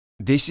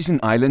This is an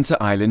Island to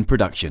Island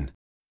production.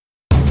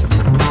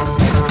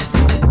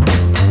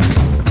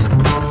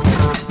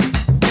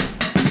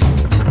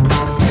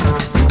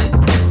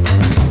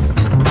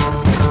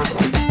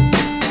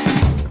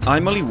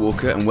 I'm Ollie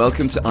Walker and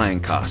welcome to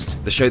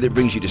Ironcast, the show that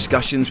brings you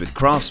discussions with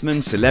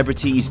craftsmen,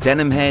 celebrities,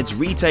 denim heads,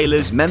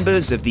 retailers,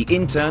 members of the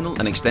internal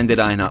and extended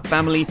Ironheart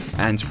family,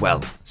 and,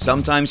 well,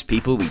 sometimes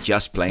people we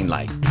just plain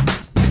like.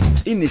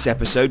 In this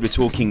episode, we're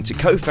talking to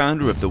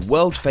co-founder of the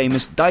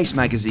world-famous Dice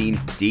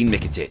magazine, Dean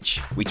Mikitic.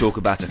 We talk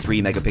about a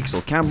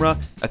 3-megapixel camera,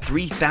 a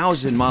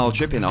 3,000-mile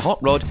trip in a hot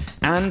rod,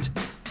 and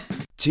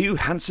two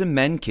handsome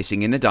men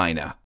kissing in a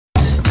diner.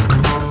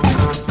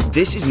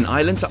 This is an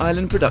Island to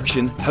Island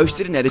production,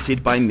 hosted and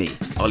edited by me,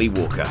 Ollie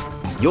Walker.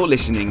 You're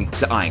listening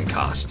to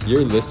Ironcast.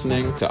 You're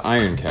listening to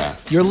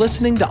Ironcast. You're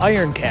listening to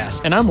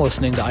Ironcast, and I'm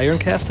listening to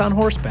Ironcast on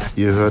horseback.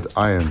 Ihr hört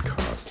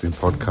Ironcast, den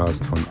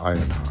Podcast von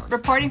Ironheart.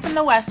 Reporting from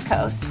the West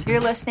Coast, you're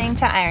listening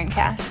to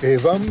Ironcast.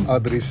 Evam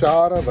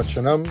Adrisara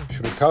Vachanam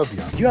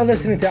Shrutavya. You are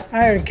listening to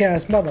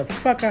Ironcast,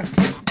 motherfucker.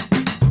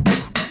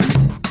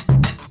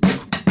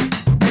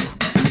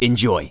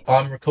 Enjoy.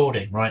 I'm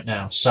recording right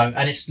now,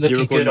 and it's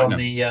looking good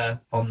right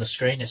on the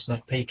screen. It's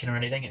not peaking or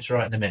anything. It's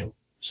right in the middle,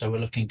 so we're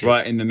looking good.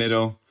 Right in the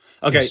middle.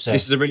 Okay, Yes,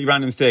 this is a really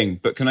random thing,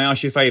 but can I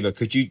ask you a favour?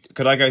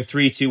 Could I go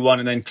 3, 2, 1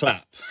 and then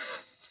clap?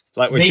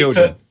 Like we're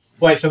children.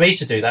 For me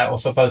to do that, or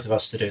for both of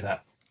us to do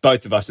that?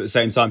 Both of us at the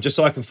same time, just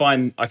so I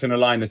can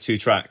align the two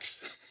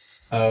tracks.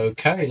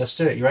 Okay, let's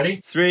do it. You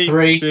ready?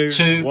 3,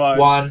 2,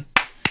 1.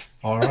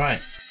 All right.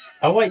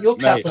 Oh wait, your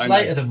clap was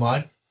later than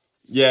mine.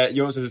 Yeah,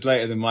 yours is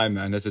later than mine,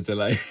 man. There's a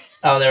delay.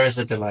 Oh, there is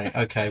a delay.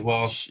 Okay,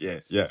 well. Yeah.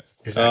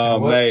 Is that going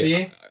to work for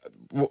you?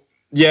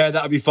 Yeah,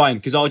 that'll be fine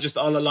because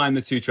I'll align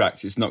the two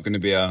tracks. It's not going to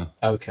be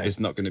Okay. It's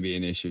not going to be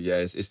an issue. Yeah,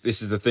 this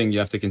is the thing you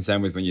have to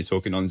contend with when you're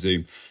talking on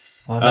Zoom.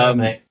 I know,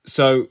 mate.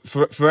 So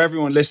for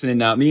everyone listening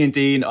now, me and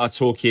Dean are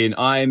talking.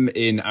 I'm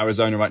in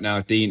Arizona right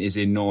now. Dean is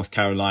in North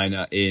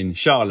Carolina in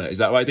Charlotte. Is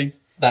that right, Dean?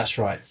 That's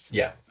right.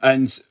 Yeah.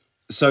 And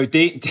so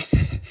Dean,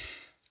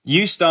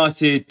 you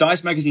started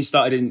Dice Magazine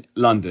started in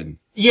London.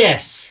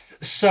 Yes.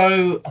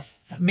 So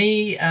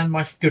me and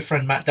my good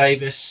friend Matt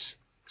Davis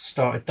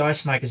started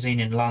Dice magazine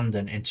in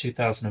London in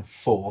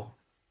 2004.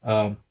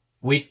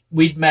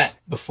 We'd met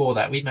before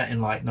that. We'd met in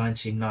like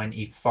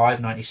 1995,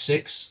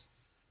 96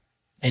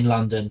 in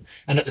London.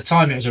 And at the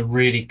time it was a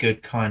really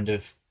good kind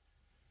of,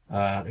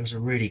 there was a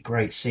really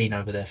great scene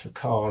over there for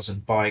cars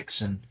and bikes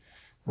and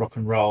rock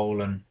and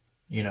roll and,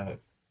 you know,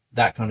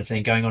 that kind of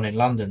thing going on in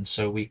London.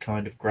 So we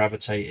kind of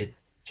gravitated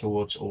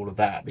towards all of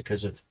that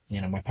because of, you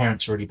know, my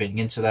parents already being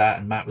into that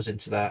and Matt was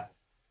into that.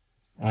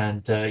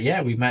 And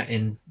we met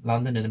in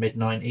London in the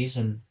mid-90s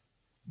and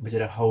we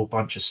did a whole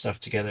bunch of stuff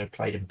together,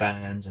 played in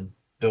bands and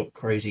built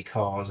crazy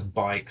cars and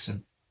bikes.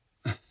 And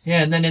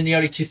and then in the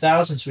early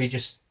 2000s, we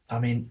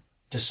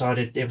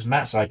decided, it was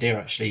Matt's idea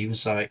actually. He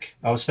was like,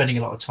 I was spending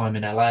a lot of time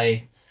in LA.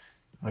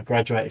 I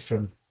graduated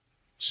from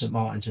St.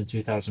 Martin's in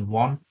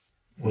 2001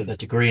 with a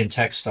degree in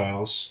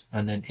textiles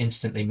and then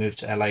instantly moved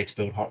to LA to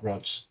build hot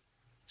rods.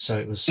 So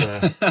it was...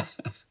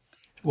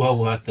 well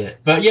worth it.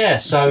 But yeah,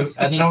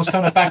 and then I was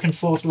kind of back and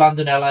forth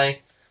London, LA,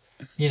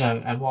 you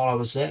know, and while I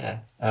was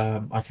there,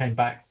 I came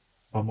back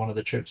on one of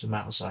the trips and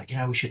Matt was like, you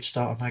know, we should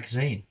start a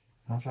magazine.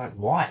 I was like,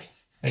 why?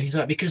 And he's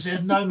like, because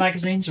there's no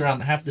magazines around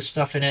that have the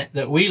stuff in it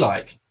that we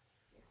like.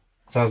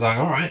 So I was like,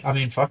 all right, I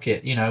mean, fuck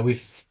it. You know,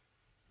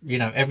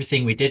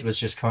 everything we did was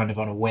just kind of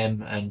on a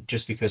whim and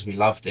just because we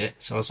loved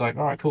it. So I was like,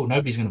 all right, cool.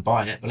 Nobody's going to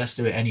buy it, but let's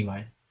do it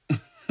anyway.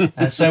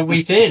 And so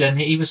we did.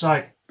 And he was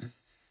like,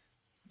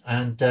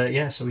 and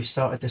so we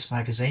started this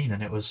magazine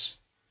and it was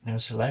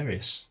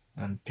hilarious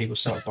and people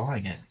started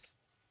buying it.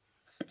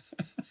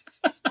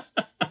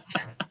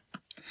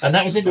 And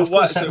that was in,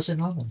 that was in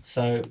London.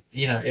 So,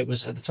 you know, it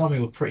was, at the time we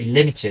were pretty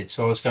limited.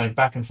 So I was going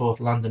back and forth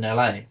London,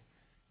 LA.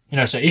 You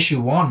know, so issue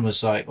 1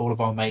 was like all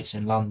of our mates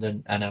in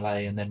London and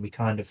LA. And then we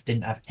kind of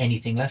didn't have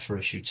anything left for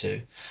issue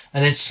 2.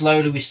 And then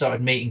slowly we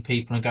started meeting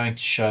people and going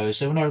to shows.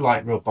 There were no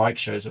like real bike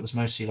shows. It was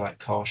mostly like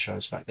car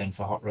shows back then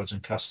for hot rods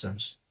and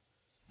customs.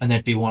 And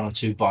there'd be 1 or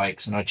 2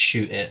 bikes and I'd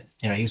shoot it.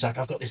 You know, he was like,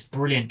 I've got this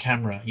brilliant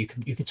camera. You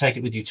can take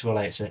it with you to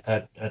LA. It's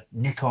a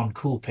Nikon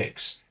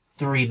Coolpix,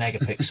 3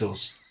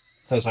 megapixels.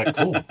 So I was like,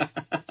 cool.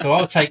 So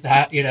I would take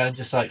that, you know, and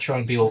just like try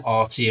and be all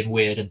arty and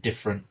weird and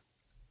different.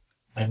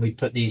 And we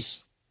put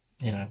these,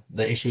 you know,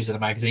 the issues of the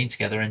magazine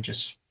together and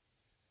just,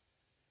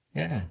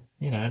 yeah,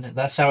 you know, and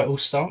that's how it all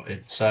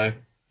started. So,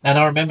 and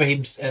I remember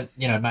him,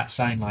 you know, Matt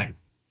saying like,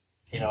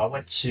 you know, I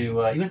went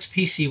to, he went to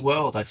PC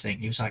World, I think.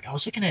 He was like, I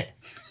was looking at,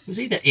 it was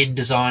either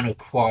InDesign or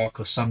Quark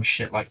or some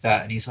shit like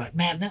that. And he's like,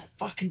 man, that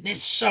fucking,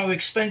 it's so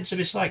expensive.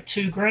 It's like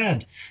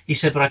 $2,000. He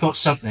said, but I got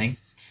something.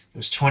 It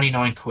was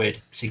 29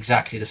 quid. It's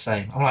exactly the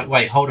same. I'm like,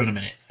 wait, hold on a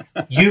minute.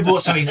 You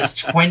bought something that's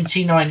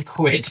 29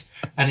 quid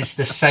and it's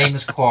the same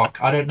as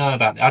Quark. I don't know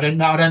about that.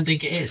 I don't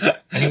think it is.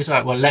 And he was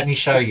like, well, let me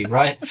show you,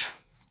 right?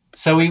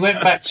 So we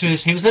went back to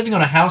he was living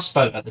on a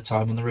houseboat at the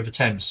time on the River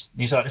Thames.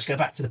 He's like, let's go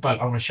back to the boat.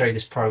 I want to show you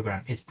this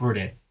program. It's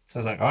brilliant. So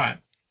I was like, all right.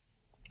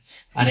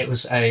 And it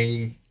was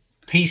a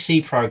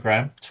PC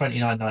program,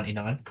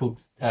 $29.99,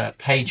 called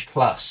Page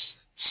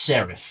Plus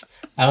Serif,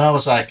 and I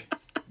was like,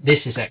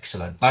 "This is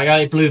excellent!" Like,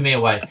 it blew me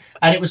away.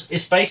 And it was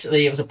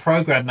a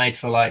program made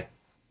for like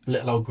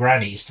little old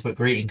grannies to put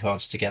greeting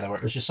cards together, where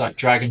it was just like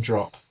drag and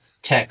drop,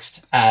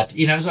 text, add.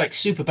 You know, it was like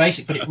super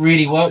basic, but it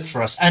really worked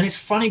for us. And it's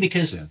funny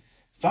because,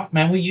 fuck,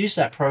 man, we used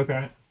that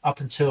program up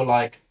until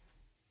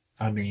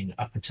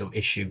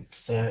issue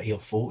 30 or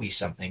 40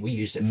 something. We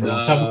used it for a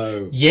long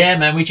time. Yeah,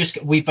 man,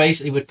 we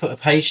basically would put a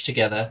page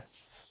together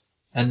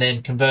and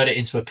then convert it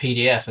into a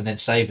PDF and then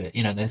save it,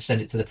 you know, and then send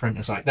it to the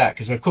printers like that.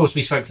 Because, of course,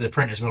 we spoke to the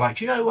printers. We're like,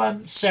 do you know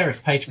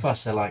Serif Page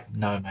Plus? They're like,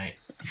 no, mate.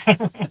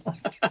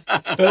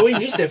 But we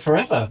used it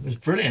forever. It was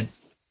brilliant.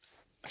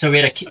 So we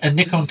had a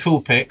Nikon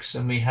Coolpix,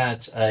 and we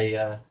had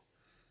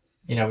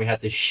we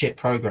had this shit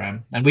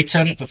program, and we'd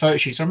turn it for photo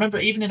shoots. I remember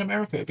even in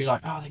America, it'd be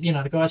like, oh, you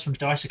know, the guys from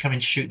Dice are coming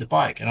to shoot the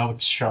bike, and I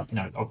would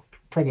I'm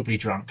probably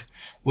drunk,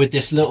 with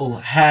this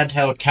little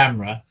handheld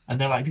camera, and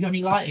they're like, have you got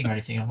any lighting or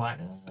anything? I'm like,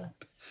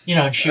 you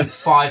know, and shoot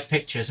 5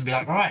 pictures and be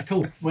like, all right,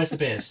 cool, where's the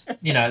beers?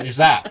 You know, there's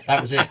that. That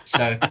was it.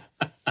 So,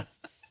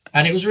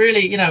 and it was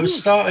really, you know, it was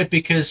started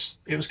because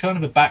it was kind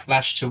of a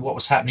backlash to what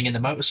was happening in the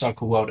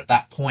motorcycle world at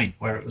that point,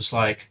 where it was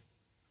like,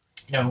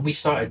 you know, when we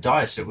started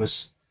Dice, it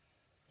was,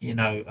 you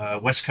know,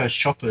 West Coast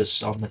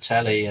choppers on the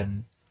telly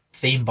and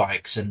theme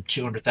bikes and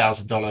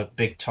 $200,000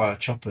 big tire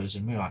choppers,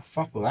 and we were like,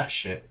 fuck all that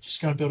shit.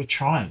 Just go and build a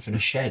Triumph in a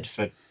shed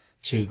for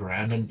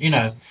 $2,000. And, you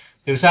know,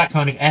 it was that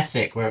kind of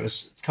ethic where it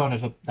was kind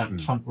of that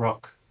punk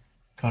rock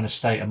kind of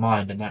state of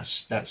mind, and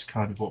that's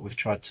kind of what we've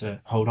tried to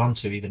hold on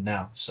to even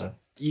now. So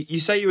you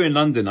say you were in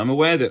London. I'm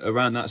aware that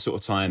around that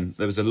sort of time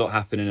there was a lot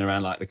happening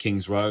around like the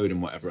King's Road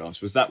and whatever else.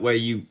 Was that where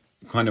you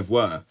kind of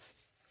were?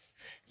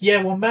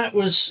 Yeah, well,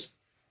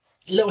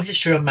 a little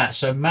history on Matt.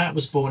 So Matt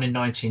was born in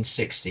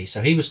 1960,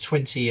 so he was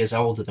 20 years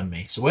older than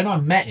me. So when I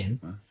met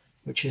him,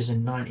 which is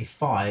in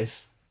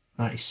 95,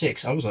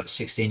 96, I was like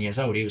 16 years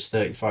old. He was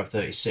 35,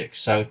 36.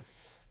 So,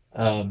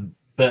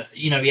 but,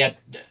 you know,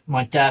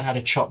 my dad had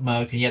a chop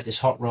Merc, and he had this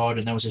hot rod,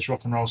 and there was this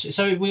rock and roll.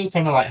 So we all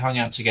kind of like hung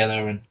out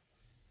together, and,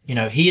 you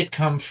know, he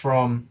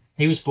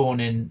was born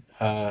in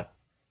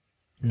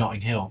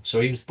Notting Hill. So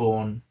he was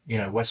born, you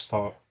know, West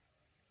Park.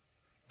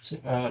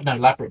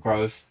 Ladbroke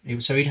Grove.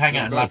 He'd hang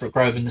out in Ladbroke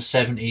Grove in the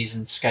 70s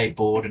and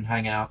skateboard and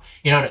hang out.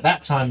 You know, at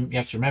that time, you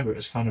have to remember, it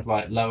was kind of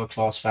like lower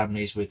class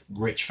families with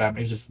rich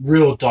families. It was a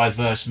real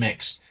diverse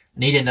mix.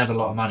 And he didn't have a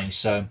lot of money.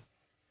 So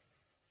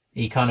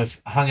he kind of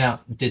hung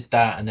out and did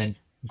that, and then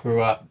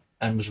grew up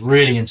and was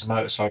really into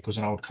motorcycles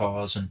and old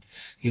cars. And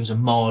he was a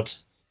mod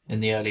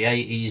in the early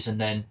 80s. And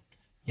then,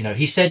 you know,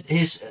 he said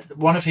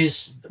one of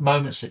his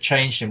moments that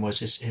changed him was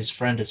his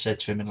friend had said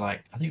to him in,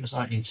 like, I think it was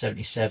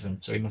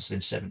 1977, so he must have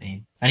been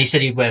 17. And he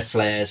said he'd wear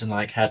flares and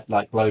like had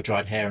like blow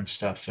dried hair and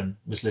stuff, and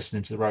was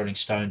listening to the Rolling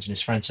Stones. And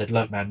his friend said,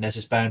 "Look, man, there's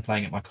this band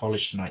playing at my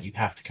college tonight. You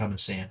have to come and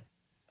see them.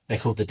 They're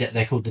called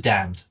the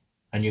Damned,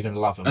 and you're going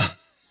to love them."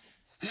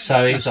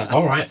 So he was like,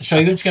 all right. So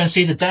he went to go and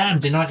see the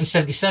Damned in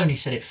 1977. He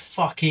said it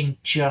fucking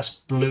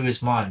just blew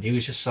his mind. He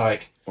was just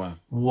like, wow,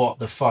 what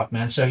the fuck,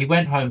 man? So he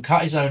went home,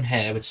 cut his own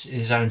hair with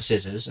his own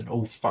scissors, and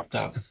all fucked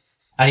up.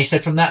 And he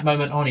said from that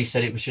moment on, he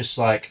said it was just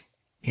like,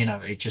 you know,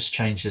 it just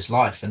changed his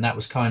life. And that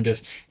was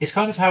it's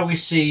kind of how we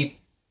see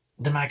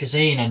the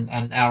magazine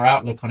and our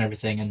outlook on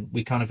everything. And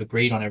we kind of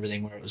agreed on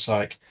everything, where it was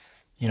like,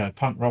 you know,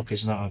 punk rock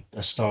is not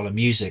a style of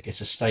music.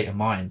 It's a state of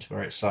mind,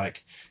 where it's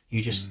like,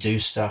 you just do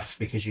stuff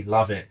because you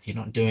love it. You're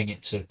not doing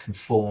it to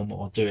conform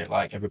or do it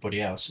like everybody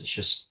else. It's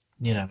just,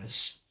 you know,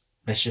 it's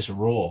just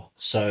raw.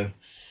 So,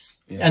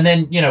 and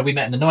then, you know, we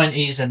met in the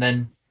 90s, and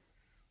then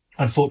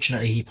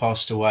unfortunately he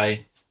passed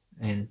away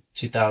in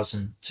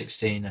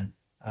 2016 and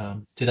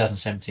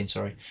 2017,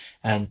 sorry.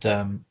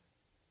 And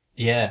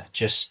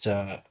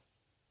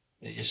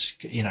it's,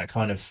 you know,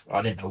 kind of,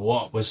 I didn't know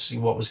what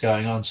was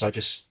going on. So I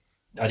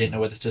didn't know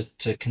whether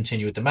to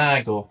continue with the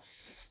mag or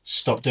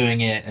stop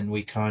doing it. And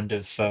we kind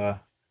of,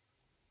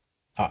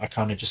 I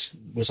kind of just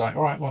was like,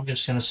 all right, well, I'm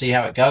just going to see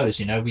how it goes.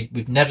 You know,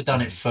 we've never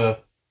done it for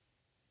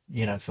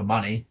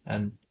money.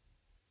 And,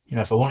 you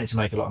know, if I wanted to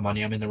make a lot of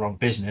money, I'm in the wrong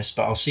business,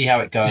 but I'll see how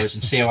it goes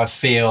and see how I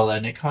feel.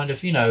 And it kind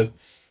of, you know,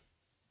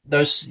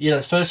 those, you know,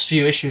 the first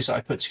few issues that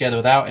I put together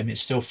without him, it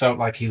still felt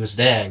like he was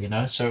there, you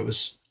know, so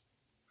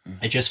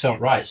it just felt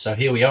right. So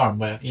here we are, and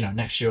we're, you know,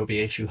 next year will be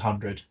issue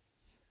 100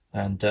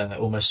 and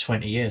almost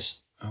 20 years.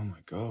 Oh my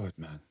God,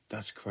 man.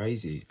 That's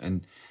crazy.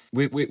 And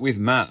with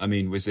Matt, I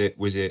mean, was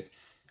it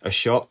a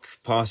shock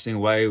passing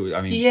away?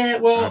 I mean, yeah,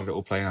 well, how did it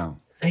all play out?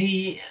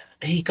 He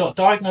got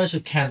diagnosed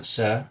with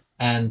cancer,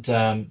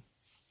 and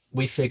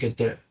we figured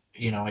that,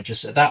 you know, at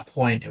that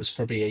point, it was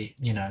probably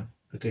a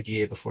good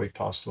year before he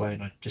passed away.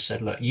 And I just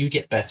said, look, you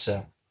get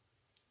better.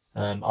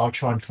 I'll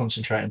try and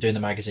concentrate on doing the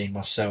magazine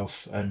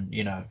myself, and,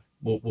 you know,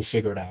 we'll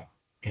figure it out,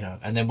 you know.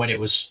 And then when it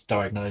was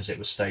diagnosed, it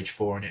was stage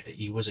 4, and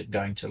he wasn't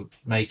going to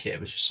make it. It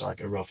was just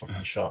like a real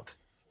fucking shock.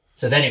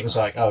 So then it was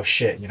like, oh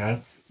shit, you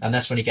know. And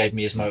that's when he gave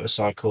me his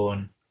motorcycle,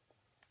 and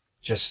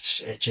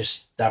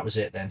that was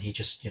it. Then he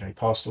just, you know, he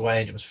passed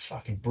away, and it was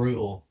fucking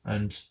brutal.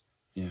 And,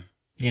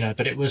 you know,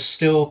 but it was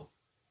still,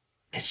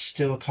 it's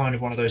still kind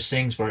of one of those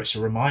things where it's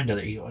a reminder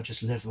that you gotta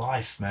just live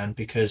life, man,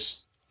 because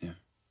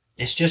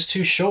it's just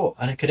too short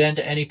and it could end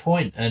at any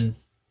point. And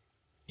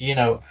you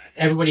know,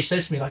 everybody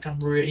says to me like,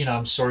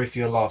 I'm sorry for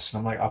your loss, and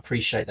I'm like, I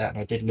appreciate that, and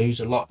I did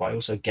lose a lot, but I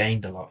also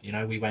gained a lot. You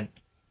know, we went,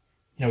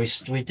 you know,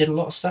 we did a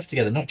lot of stuff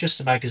together, not just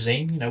a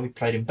magazine. You know, we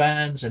played in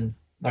bands and,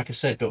 like I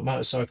said, built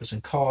motorcycles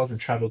and cars and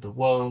traveled the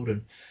world,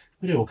 and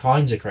we did all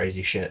kinds of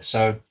crazy shit.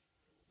 So,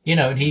 you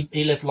know, and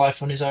he lived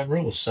life on his own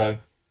rules. So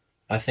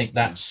I think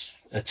that's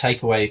a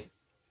takeaway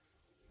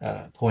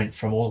point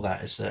from all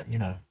that, is that, you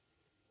know,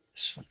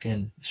 it's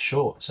fucking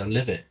short, so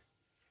live it.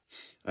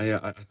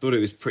 I thought it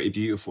was pretty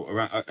beautiful.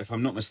 Around, if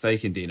I'm not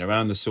mistaken, Dean,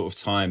 around the sort of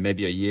time,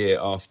 maybe a year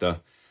after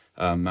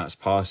Matt's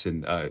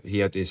passing, he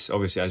had this,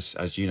 obviously,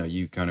 as you know,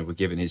 you kind of were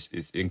given his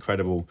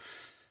incredible,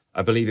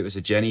 I believe it was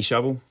a Jenny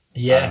shovel.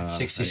 Yeah,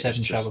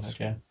 67 shovel,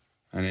 yeah.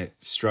 And it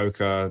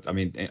stroker, I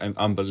mean, an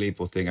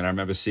unbelievable thing. And I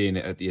remember seeing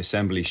it at the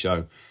Assembly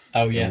show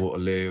in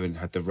Waterloo, and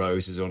had the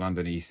roses all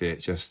underneath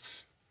it.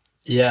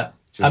 Yeah.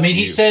 I mean,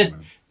 he said,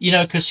 man. You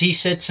know, because he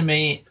said to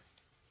me,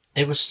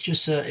 it was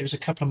a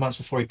couple of months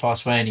before he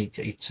passed away, and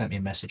he sent me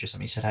a message or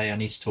something. He said, "Hey, I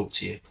need to talk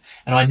to you."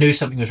 And I knew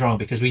something was wrong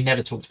because we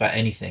never talked about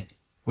anything.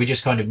 We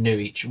just kind of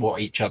knew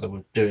what each other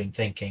were doing,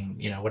 thinking,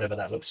 you know, whatever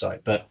that looks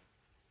like.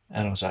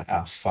 And I was like,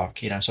 oh,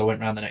 fuck, you know. So I went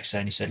round the next day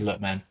and he said,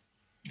 "Look, man,"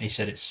 he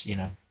said, "it's, you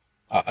know,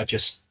 I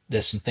just,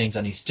 there's some things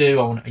I need to do.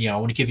 I want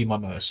to give you my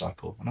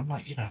motorcycle." And I'm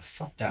like, you know,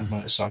 fuck that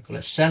motorcycle.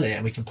 Let's sell it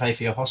and we can pay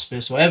for your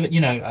hospice or whatever,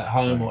 you know, at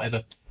home or whatever.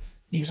 And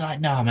he was like,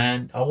 "No,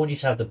 man, I want you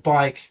to have the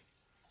bike.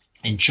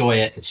 Enjoy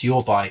it. It's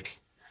your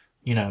bike,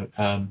 you know.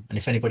 And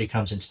if anybody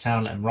comes into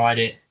town, let them ride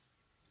it,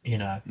 you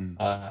know.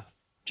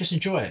 Just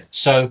enjoy it."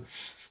 So,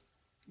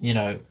 you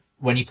know,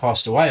 when he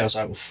passed away, I was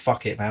like, "Well,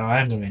 fuck it, man.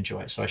 I am going to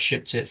enjoy it." So I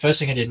shipped it. First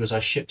thing I did was I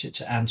shipped it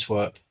to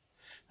Antwerp,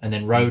 and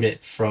then rode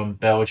it from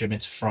Belgium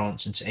into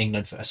France into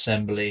England for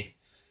assembly.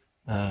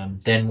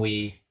 Then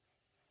we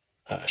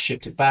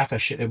shipped it back.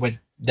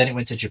 Then it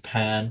went to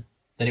Japan.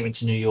 Then it went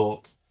to New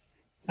York.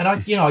 And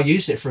I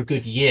used it for a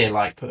good year,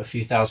 like put a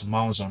few thousand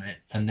miles on it.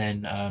 And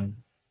then,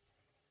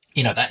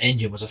 you know, that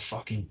engine was a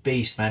fucking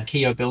beast, man.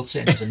 Keo built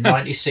it. And it was a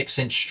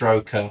 96-inch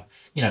stroker,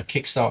 you know,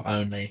 kickstart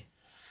only.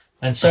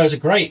 And so it was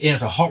it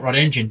was a hot rod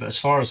engine, but as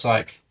far as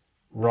like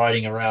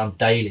riding around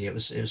daily, it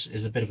was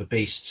a bit of a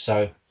beast.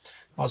 So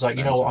I was like,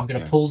 you know what, I'm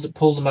going to pull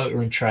the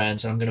motor and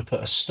trans, and I'm going to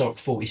put a stock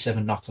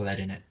 47 knucklehead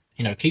in it.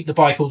 You know, keep the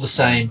bike all the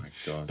same,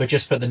 but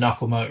just put the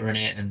knuckle motor in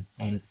it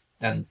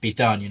and be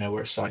done, you know,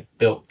 where it's like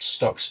built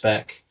stock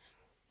spec.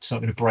 It's not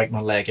going to break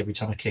my leg every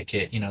time I kick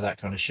it, you know, that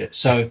kind of shit.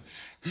 So,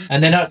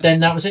 and then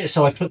that was it.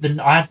 So I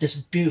had this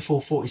beautiful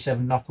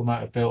 47 knuckle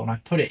motor built, and I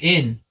put it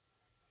in.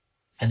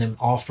 And then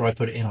after I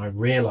put it in, I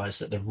realized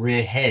that the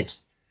rear head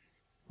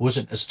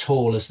wasn't as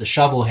tall as the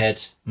shovel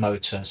head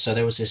motor. So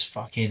there was this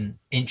fucking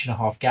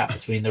 1.5 inch gap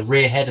between the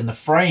rear head and the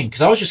frame,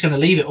 because I was just going to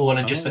leave it all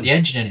and just put the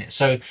engine in it.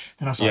 So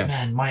then I was like,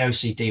 man, my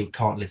OCD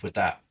can't live with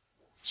that.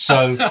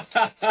 So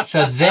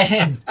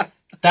then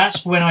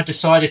that's when I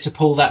decided to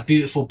pull that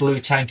beautiful blue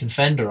tank and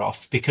fender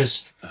off,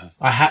 because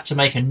I had to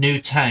make a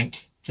new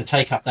tank to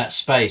take up that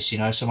space, you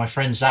know. So my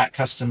friend Zach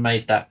custom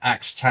made that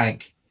Axe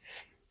tank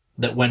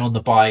that went on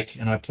the bike,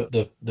 and I put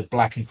the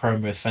black and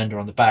chrome rear fender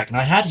on the back. And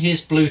I had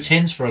his blue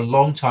tins for a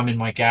long time in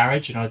my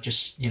garage, and I'd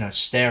just, you know,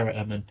 stare at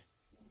them. And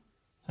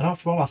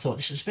after a while I thought,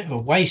 this is a bit of a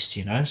waste,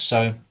 you know.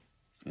 So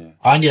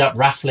I ended up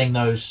raffling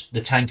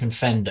the tank and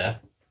fender,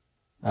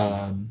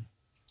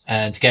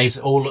 and gave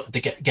all of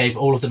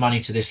the money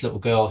to this little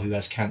girl who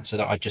has cancer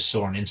that I just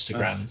saw on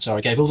Instagram. So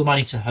I gave all the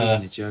money to her.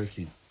 You're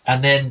joking.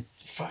 And then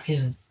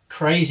fucking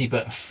crazy,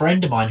 but a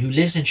friend of mine who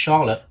lives in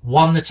Charlotte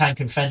won the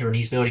tank and fender, and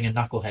he's building a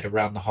knucklehead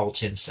around the whole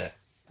tin set.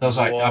 I was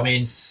like, what? I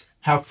mean,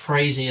 how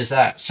crazy is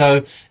that?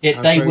 So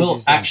they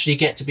will actually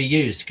get to be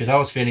used, because I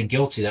was feeling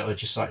guilty that were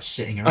just like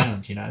sitting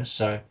around, you know.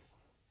 So,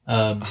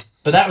 but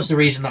that was the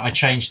reason that I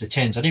changed the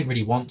tins. I didn't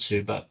really want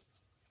to, but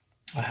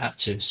I had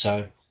to.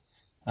 So,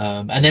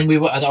 and then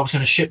I was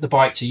going to ship the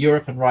bike to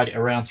Europe and ride it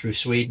around through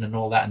Sweden and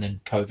all that, and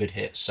then COVID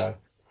hit. So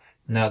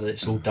now that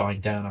it's all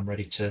dying down, I'm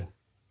ready to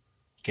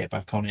get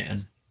back on it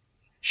and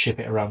ship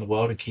it around the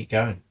world and keep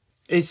going.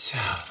 It's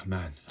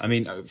man. I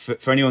mean,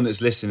 for anyone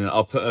that's listening,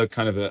 I'll put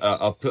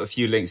I'll put a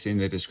few links in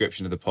the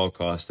description of the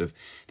podcast of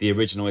the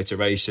original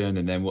iteration,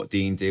 and then what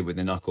Dean did with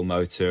the knuckle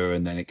motor,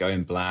 and then it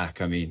going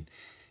black. I mean,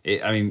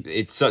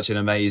 it's such an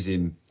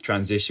amazing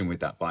transition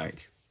with that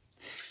bike.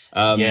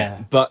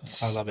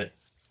 But I love it.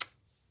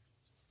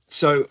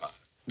 So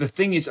the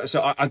thing is,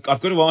 I've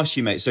got to ask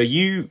you, mate. So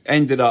you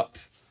ended up,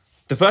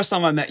 the first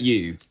time I met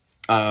you,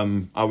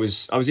 I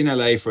was in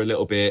LA for a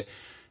little bit.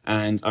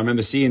 And I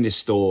remember seeing this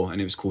store, and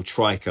it was called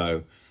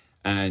Trico.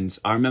 And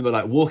I remember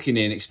like walking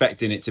in,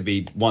 expecting it to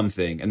be one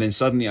thing. And then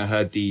suddenly I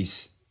heard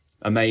these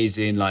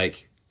amazing,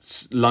 like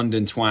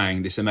London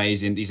twang, these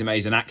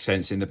amazing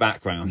accents in the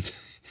background.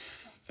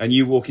 And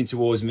you walking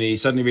towards me,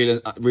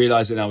 suddenly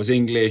realizing I was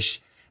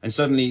English. And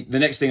suddenly, the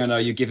next thing I know,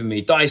 you're giving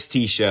me Dice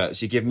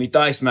T-shirts, you're giving me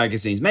Dice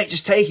magazines. Mate,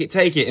 just take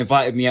it.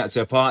 Invited me out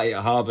to a party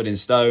at Harvard in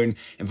Stone,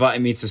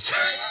 invited me to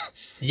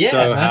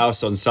Soho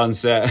House on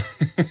Sunset.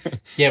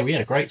 Yeah, we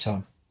had a great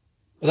time.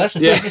 Well, that's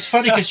the thing. It's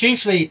funny because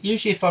usually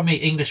if I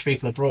meet English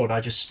people abroad, I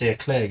just steer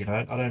clear, you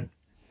know. I don't.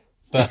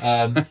 But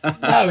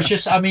no, it's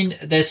just. I mean,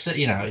 there's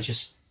it's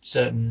just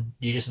certain.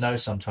 You just know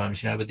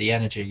sometimes, with the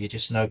energy, you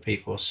just know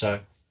people.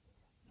 So,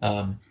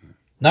 no,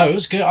 it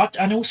was good.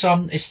 And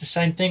also, it's the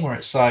same thing where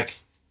it's like,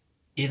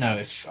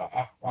 if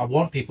I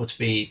want people to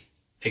be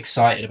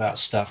excited about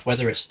stuff,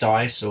 whether it's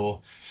dice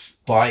or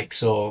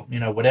bikes or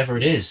whatever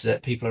it is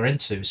that people are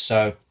into.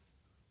 So.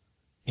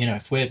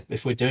 If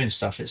we're doing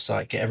stuff, it's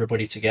like get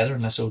everybody together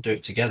and let's all do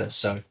it together.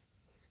 So,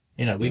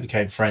 we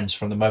became friends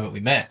from the moment we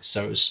met.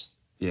 So it was,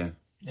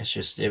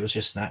 it was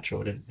just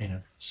natural. It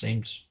didn't,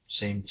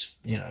 seemed,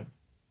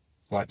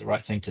 like the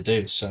right thing to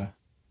do. So,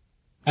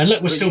 and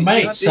look, we're still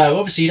mates. So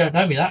obviously you don't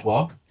know me that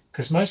well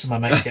because most of my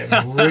mates get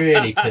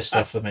really pissed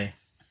off at me.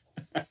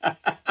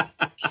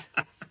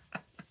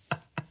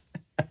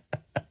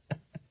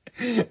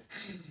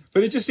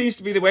 But it just seems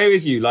to be the way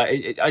with you. Like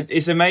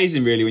it's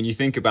amazing, really, when you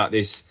think about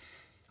this.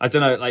 I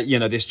don't know, like,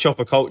 this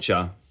chopper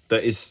culture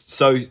that is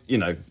so,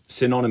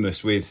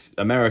 synonymous with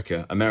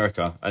America,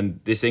 and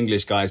this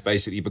English guy has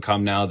basically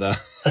become now the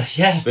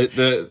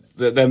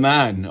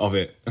man of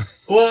it.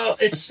 Well,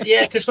 it's,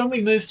 because when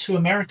we moved to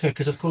America,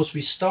 because of course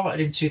we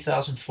started in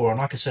 2004, and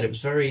like I said, it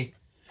was very,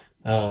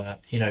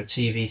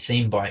 TV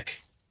theme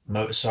bike,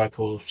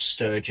 motorcycle,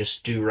 Sturgis,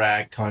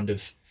 do-rag kind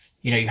of,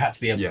 you had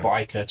to be a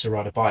biker to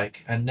ride a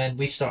bike. And then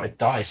we started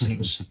Dice, and it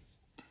was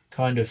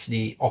kind of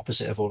the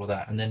opposite of all of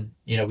that. And then,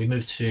 we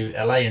moved to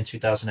LA in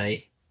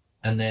 2008.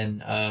 And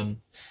then,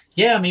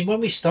 when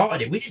we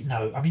started it, we didn't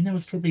know. I mean, there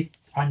was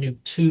I knew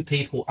 2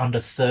 people under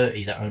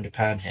 30 that owned a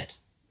Panhead.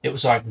 It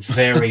was like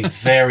very,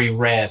 very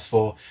rare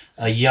for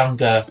a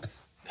younger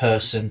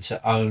person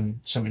to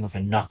own something like a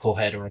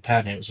Knucklehead or a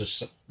Panhead. It was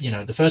just,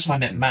 the first time I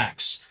met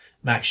Max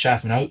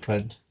Schaff in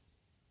Oakland,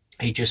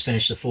 he just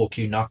finished the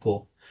 4Q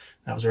Knuckle.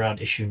 That was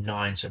around issue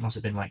 9. So it must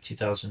have been like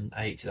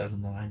 2008,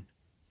 2009.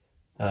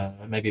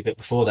 Maybe a bit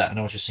before that, and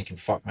I was just thinking,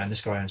 fuck man,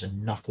 this guy owns a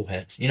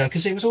Knucklehead,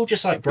 because it was all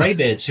just like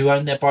greybeards who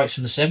owned their bikes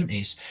from the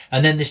 70s,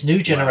 and then this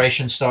new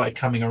generation started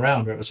coming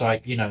around where it was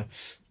like,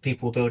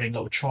 people were building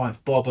little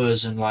Triumph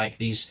bobbers and like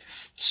these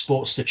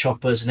Sportster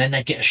choppers, and then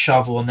they'd get a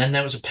shovel, and then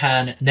there was a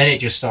pan, and then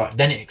it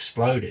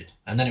exploded,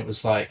 and then it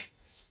was like,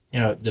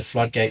 the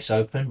floodgates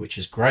opened, which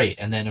is great,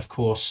 and then of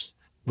course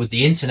with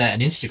the internet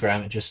and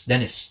Instagram,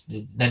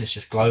 it's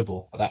just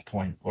global at that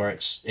point, where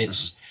it's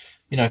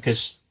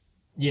because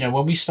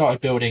when we started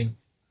building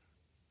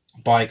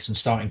bikes and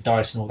starting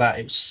Dice and all that,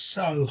 it was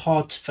so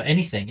hard for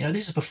anything.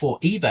 This is before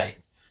eBay.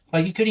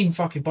 Like, you couldn't even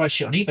fucking buy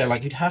shit on eBay.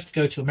 Like, you'd have to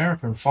go to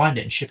America and find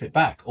it and ship it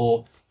back.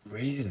 Or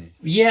really?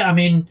 Yeah, I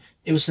mean,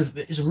 it was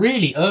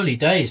really early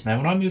days, man.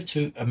 When I moved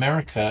to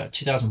America,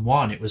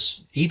 2001,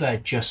 eBay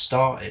had just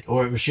started,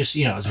 or it was just,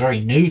 it was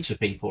very new to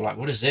people. Like,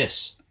 what is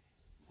this?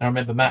 And I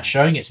remember Matt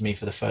showing it to me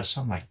for the first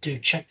time. I'm like,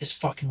 dude, check this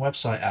fucking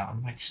website out.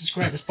 I'm like, this is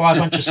great. Let's buy a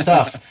bunch of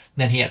stuff. And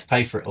then he had to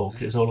pay for it all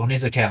because it was all on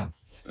his account.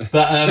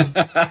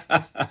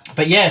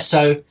 But yeah,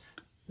 so it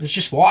was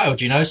just wild,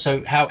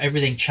 so how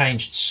everything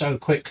changed so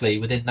quickly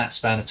within that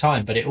span of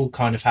time, but it all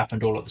kind of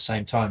happened all at the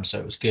same time. So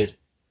it was good.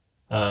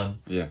 But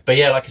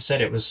yeah, like I said,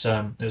 it was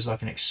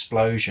like an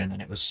explosion,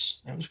 and it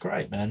was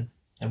great, man.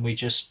 And we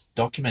just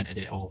documented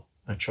it all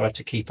and tried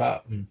to keep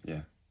up and,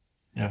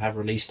 have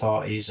release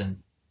parties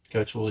and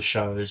go to all the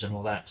shows and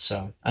all that.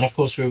 So, and of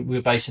course we were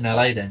based in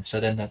LA then. So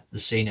then the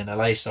scene in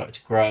LA started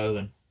to grow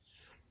and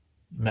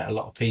met a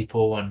lot of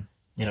people, and,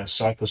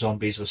 Cycle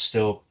Zombies was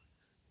still,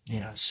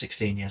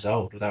 16 years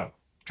old without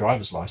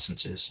driver's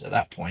licenses at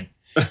that point.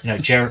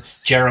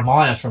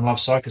 Jeremiah from Love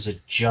Cycles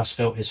had just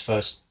built his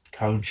first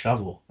cone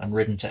shovel and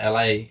ridden to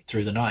LA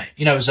through the night.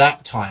 It was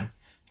that time,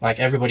 like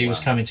everybody was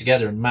coming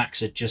together, and Max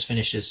had just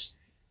finished his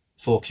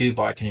 4Q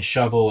bike and his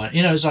shovel, and,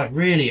 it was like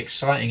really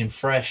exciting and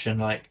fresh and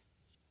like,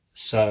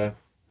 so,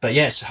 but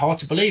yeah, it's hard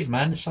to believe,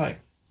 man. It's like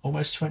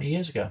almost 20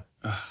 years ago.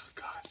 Oh,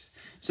 God.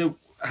 So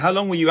how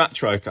long were you at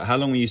Trico? How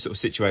long were you sort of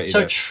situated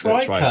at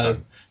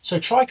Trico? So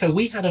Trico,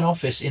 we had an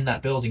office in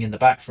that building in the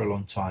back for a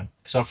long time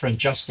because our friend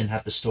Justin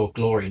had the store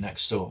Glory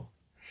next door.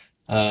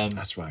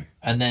 That's right.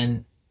 And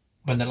then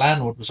when the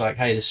landlord was like,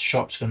 hey, this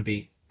shop's going to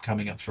be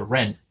coming up for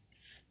rent,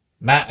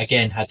 Matt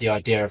again had the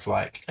idea of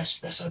like,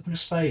 let's open a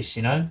space,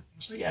 I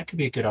was like, yeah, it could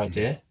be a good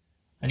idea.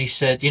 And he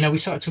said, we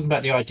started talking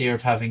about the idea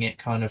of having it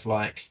kind of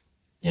like,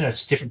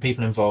 it's different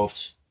people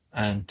involved,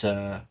 and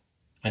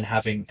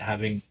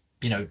having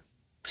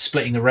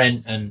splitting the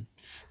rent. And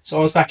so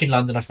I was back in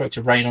London. I spoke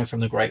to Reno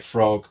from the Great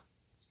Frog,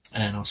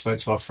 and I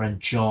spoke to our friend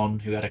John,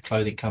 who had a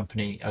clothing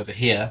company over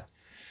here,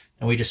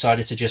 and we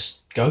decided to just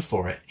go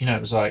for it. It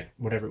was like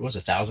whatever it was,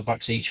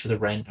 $1,000 each for the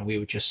rent, and we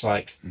would just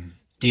like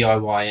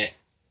DIY it,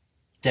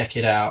 deck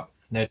it out.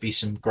 And there'd be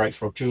some Great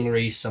Frog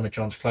jewelry, some of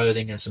John's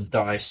clothing, and some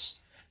dice.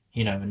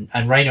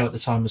 And Reno at the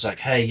time was like,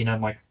 hey,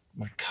 my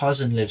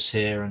cousin lives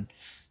here, and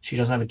she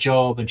doesn't have a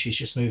job, and she's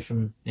just moved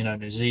from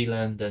New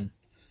Zealand, and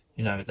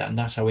and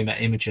that's how we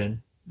met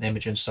Imogen.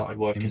 Imogen started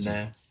working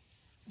there,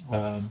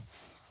 and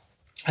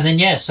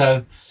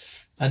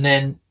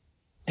then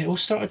it all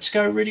started to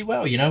go really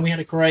well. We had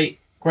a great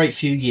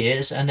few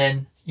years, and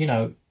then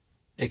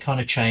it kind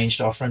of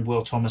changed. Our friend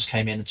Will Thomas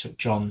came in and took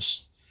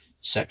John's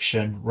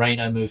section.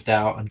 Reno moved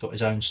out and got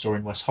his own store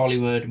in West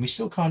Hollywood, and we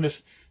still kind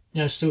of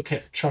still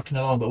kept trucking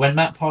along. But when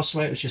Matt passed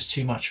away, it was just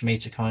too much for me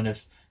to kind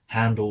of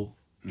handle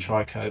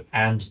Trico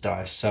and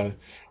Dice. So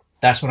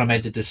that's when I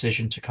made the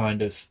decision to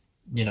kind of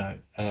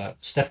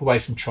step away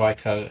from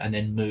Trico and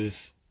then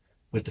move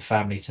with the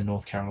family to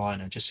North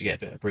Carolina, just to get a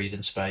bit of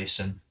breathing space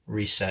and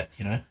reset.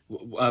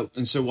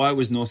 And so why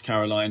was North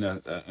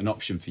Carolina an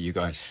option for you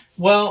guys?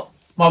 Well,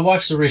 my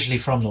wife's originally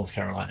from North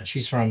Carolina.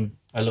 She's from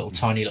a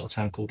tiny little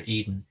town called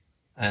Eden,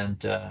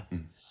 and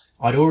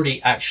I'd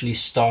already actually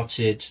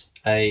started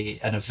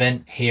an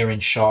event here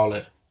in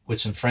Charlotte with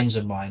some friends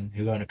of mine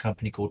who own a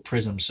company called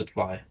Prism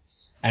Supply,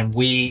 and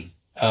we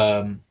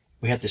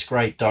had this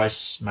great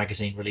Dice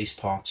magazine release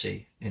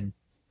party in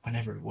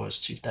whenever it was,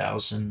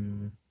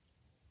 2000.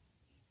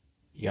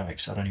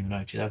 Yikes, I don't even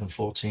know,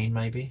 2014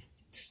 maybe.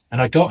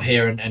 And I got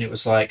here and it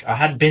was like, I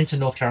hadn't been to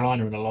North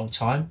Carolina in a long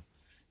time,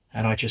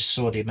 and I just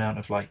saw the amount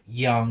of like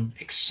young,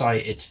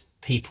 excited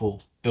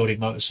people building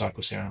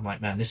motorcycles here, and I'm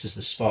like, man, this is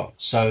the spot.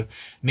 So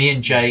me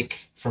and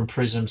Jake from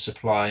Prism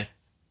Supply,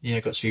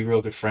 got to be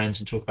real good friends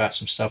and talk about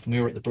some stuff. And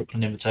we were at the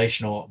Brooklyn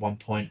Invitational at one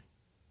point,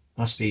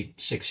 must be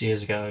 7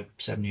 years ago,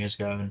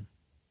 and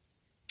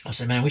I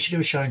said, man, we should do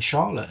a show in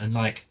Charlotte and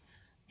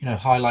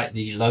highlight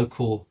the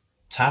local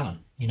talent.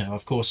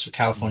 Of course,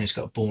 California's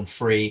got Born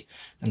Free,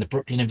 and the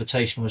Brooklyn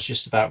Invitational was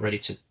just about ready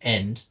to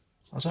end.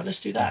 I was like, let's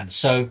do that.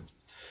 So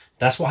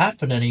that's what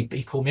happened. And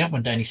he called me up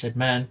one day and he said,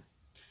 man,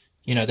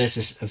 there's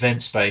this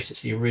event space.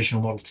 It's the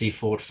original Model T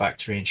Ford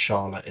factory in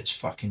Charlotte. It's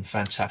fucking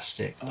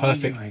fantastic.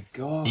 Perfect. Oh my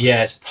God.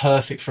 Yeah, it's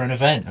perfect for an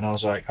event. And I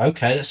was like,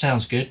 okay, that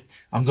sounds good.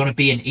 I'm going to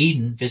be in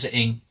Eden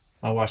visiting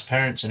my wife's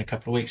parents in a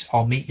couple of weeks.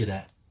 I'll meet you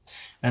there.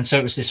 And so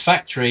it was this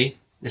factory,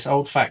 this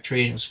old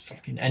factory, and it was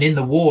and in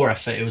the war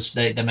effort, it was,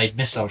 they made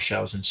missile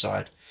shells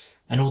inside,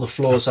 and all the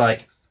floors,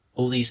 like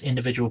all these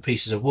individual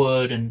pieces of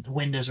wood, and the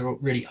windows are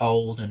really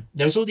old, and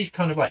there was all these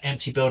kind of like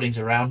empty buildings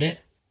around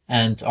it.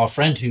 And our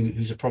friend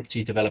who's a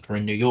property developer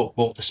in New York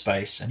bought the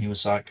space, and he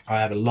was like,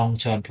 I have a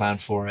long-term plan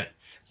for it.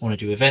 I want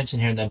to do events in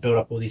here and then build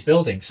up all these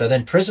buildings. So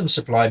then Prism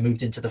Supply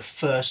moved into the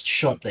first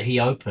shop that he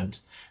opened.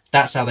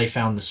 That's how they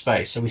found the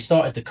space. So we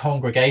started the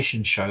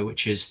Congregation show,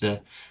 which is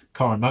the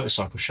car and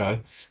motorcycle show,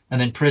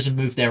 and then Prism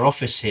moved their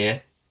office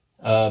here,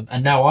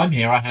 and now I'm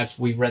here.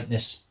 We rent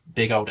this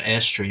big old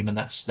Airstream, and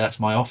that's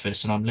my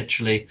office, and I'm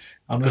looking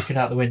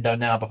out the window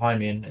now behind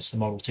me, and it's the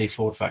Model T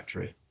Ford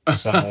factory.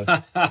 So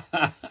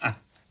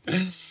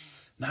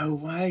no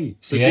way.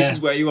 So yeah. This is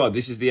where you are.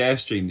 This is the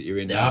Airstream that you're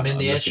in now. I'm in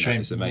the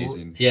Airstream. It's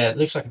amazing. Yeah, it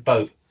looks like a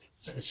boat.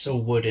 It's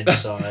all wood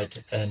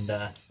inside, and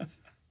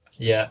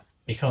yeah,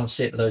 you can't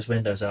see it with those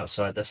windows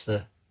outside. That's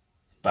the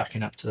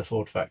backing up to the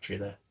Ford factory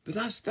there. But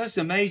that's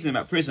amazing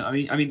about Prism. I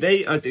mean,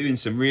 they are doing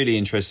some really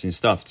interesting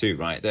stuff too,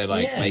 right? They're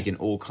making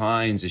all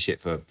kinds of shit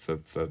for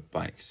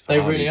bikes. They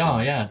really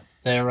are, yeah.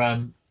 They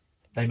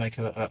make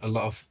a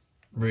lot of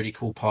really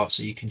cool parts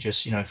that you can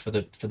just, for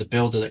the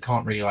builder that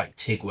can't really like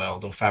TIG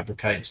weld or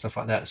fabricate and stuff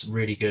like that. It's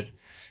really good,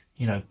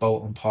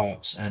 bolt on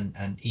parts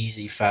and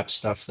easy fab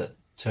stuff that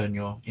turn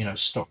your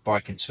stock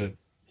bike into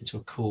a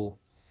cool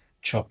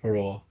chopper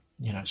or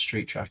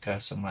street tracker,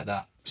 something like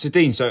that. So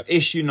Dean,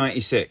 issue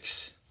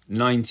 96.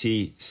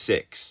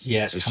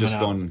 Yeah, it's just out.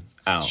 Gone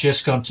out. It's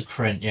just gone to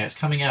print. Yeah, it's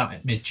coming out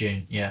at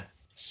mid-June. Yeah,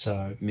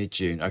 so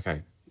mid-June.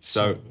 Okay.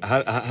 So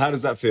how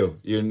does that feel?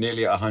 You're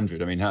nearly at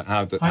 100. I mean, how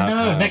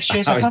next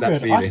year's 100. Is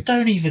that feeling? I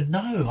don't even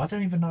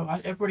know.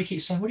 Everybody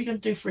keeps saying, "What are you going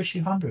to do for issue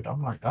 100?"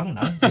 I'm like, I don't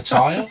know.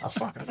 Retire?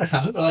 I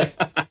don't know. Like,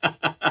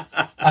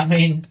 I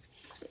mean,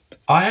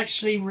 I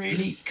actually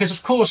really, because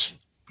of course,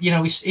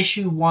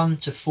 issue 1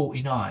 to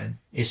 49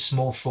 is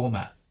small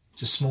format.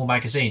 It's a small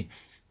magazine,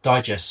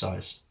 digest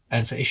size.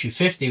 And for issue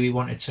 50, we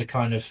wanted to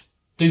kind of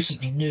do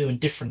something new and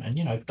different, and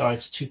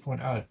Dice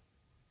 2.0.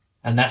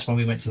 And that's when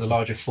we went to the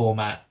larger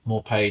format,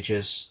 more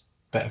pages,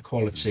 better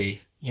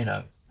quality,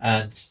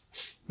 and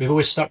we've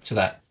always stuck to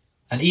that.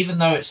 And even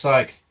though it's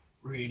like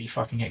really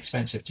fucking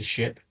expensive to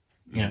ship,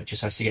 it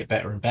just has to get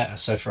better and better.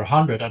 So for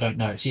 100, I don't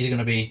know. It's either going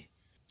to be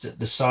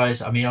the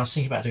size. I mean, I was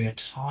thinking about doing a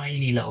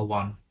tiny little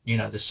one,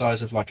 the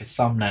size of like a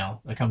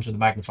thumbnail that comes with a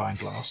magnifying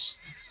glass.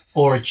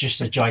 Or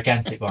just a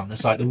gigantic one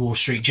that's like the Wall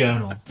Street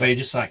Journal, where you're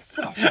just like,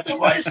 oh,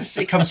 why is this?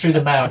 It comes through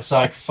the mail, it's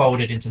like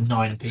folded into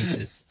 9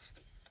 pieces.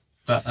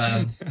 But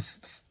I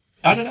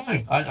don't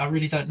know. I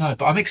really don't know.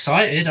 But I'm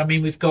excited. I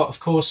mean, we've got, of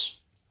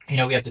course, we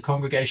have the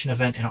Congregation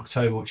event in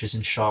October, which is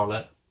in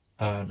Charlotte,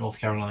 North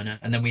Carolina.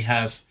 And then we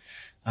have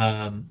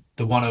the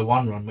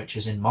 101 run, which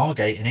is in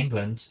Margate in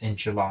England in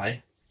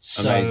July.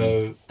 So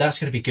amazing. That's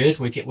going to be good.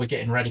 We're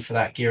getting ready for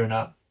that, gearing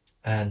up.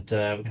 And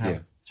we're going to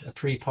have a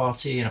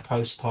pre-party and a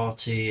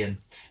post-party, and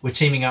we're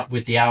teaming up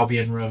with the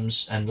Albion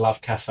Rooms and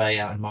Love Cafe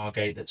out in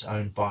Margate that's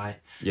owned by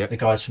the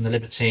guys from the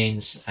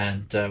Libertines,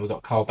 and we've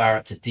got Carl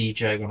Barrett to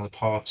DJ one of the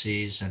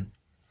parties, and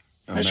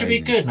that should be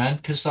good, man,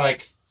 because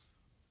like,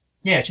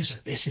 yeah,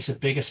 it's just a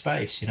bigger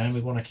space, you know.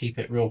 We want to keep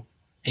it real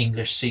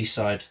English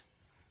seaside,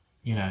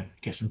 you know,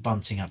 get some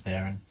bunting up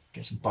there and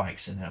get some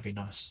bikes in there. That'd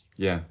be nice.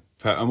 Yeah.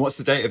 And what's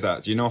the date of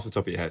that? Do you know off the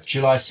top of your head?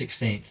 July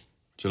 16th.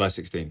 July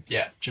 16th.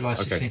 Yeah, July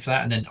 16th for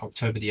that, and then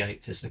October the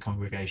 8th is the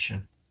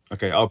congregation.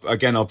 Okay, I'll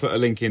put a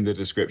link in the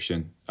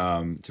description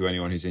to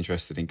anyone who's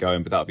interested in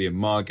going, but that'll be in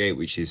Margate,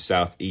 which is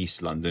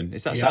southeast London.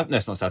 Is that south? No,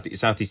 it's not southeast.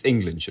 It's southeast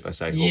England, should I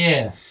say?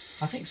 Yeah,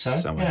 I think so.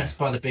 Somewhere. Yeah, it's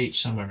by the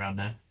beach, somewhere around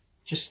there.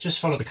 Just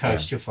follow the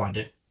coast, you'll find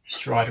it.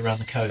 Just ride around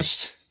the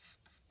coast.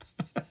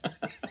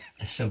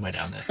 It's somewhere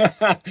down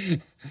there.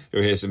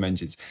 You'll hear some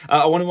engines.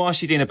 I want to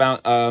ask you, Dean,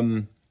 about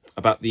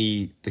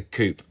the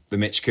coupe, the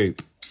Mitch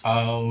coupe.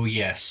 Oh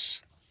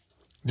yes.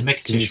 The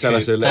Mikatish Can you tell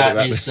us a little bit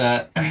about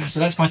this? So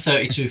that's my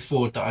 32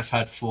 Ford that I've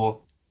had for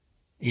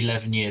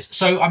 11 years.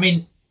 So, I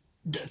mean,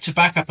 to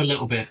back up a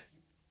little bit,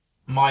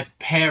 my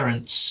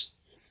parents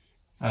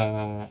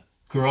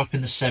grew up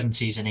in the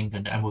 70s in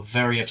England and were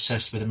very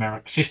obsessed with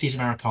 50s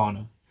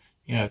Americana,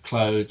 you know,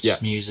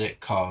 clothes, music,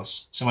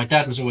 cars. So my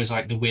dad was always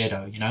like the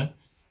weirdo, you know,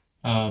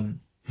 and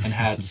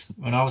had,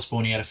 when I was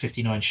born, he had a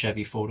 59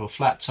 Chevy 4-door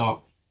flat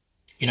top.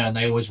 You know, and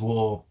they always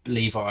wore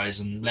Levi's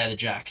and leather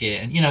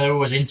jacket, and, you know, they're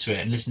always into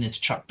it and listening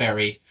to Chuck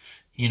Berry,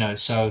 you know.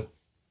 So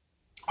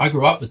I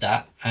grew up with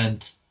that,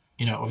 and,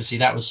 you know, obviously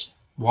that was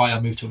why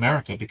I moved to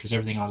America, because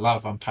everything I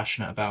love, I'm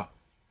passionate about,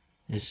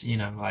 is, you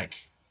know,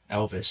 like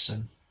Elvis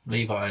and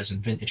Levi's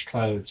and vintage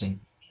clothes and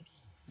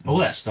all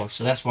that stuff.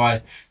 So that's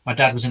why my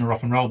dad was in a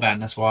rock and roll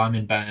band. That's why I'm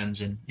in bands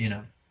and, you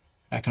know,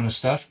 that kind of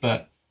stuff.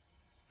 But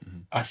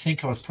I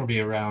think I was probably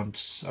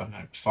around, I don't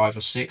know, 5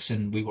 or 6,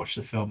 and we watched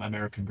the film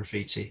American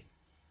Graffiti.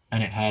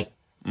 And it had,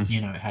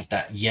 you know, it had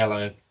that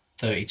yellow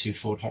 32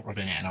 Ford hot rod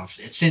in it. And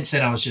since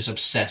then, I was just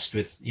obsessed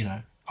with, you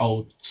know,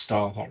 old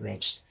style hot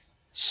rods.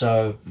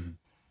 So,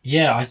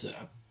 yeah,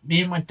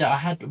 me and my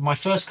dad, my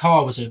first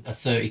car was a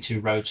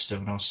 32 Roadster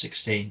when I was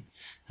 16.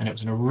 And it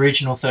was an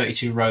original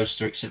 32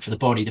 Roadster, except for the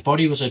body. The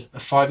body was a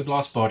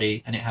fiberglass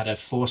body, and it had a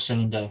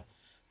 4-cylinder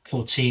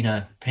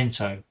Cortina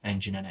Pinto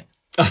engine in it.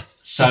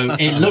 So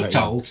it looked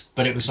old,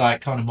 but it was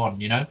like kind of modern,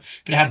 you know.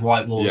 But it had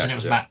white walls, and it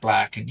was matte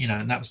black, and, you know,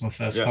 and that was my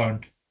first car.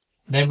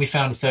 And then we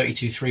found a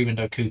 32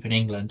 3-window coupe in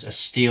England, a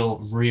steel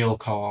real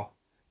car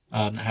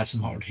that had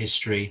some hot rod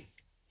history.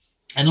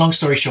 And long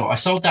story short, I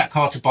sold that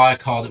car to buy a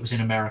car that was in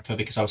America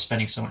because I was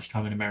spending so much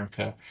time in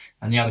America,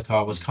 and the other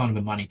car was kind of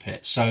a money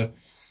pit. So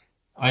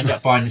I ended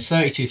up buying this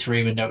 32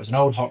 3-window. It was an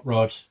old hot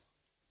rod,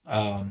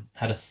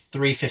 had a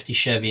 350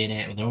 Chevy in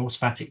it with an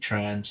automatic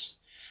trans,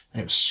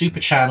 and it was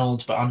super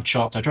channeled but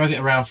unchopped. I drove it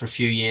around for a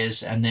few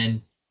years, and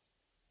then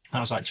that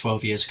was like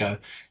 12 years ago.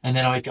 And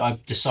then I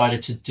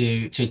decided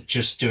to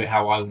just do it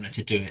how I wanted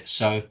to do it.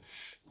 So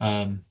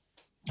I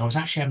was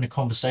actually having a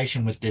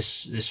conversation with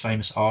this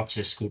famous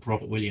artist called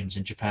Robert Williams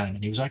in Japan.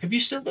 And he was like, have you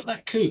still got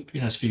that coupe?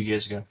 You know, it's a few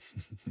years ago.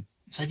 I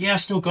said, yeah, I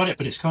still got it,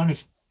 but it's kind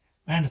of,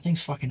 man, the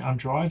thing's fucking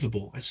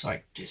undrivable. It's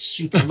like, it's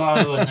super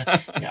low and it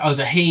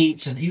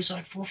overheats. And he was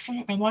like, well,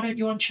 fuck, man, why don't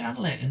you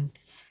unchannel it and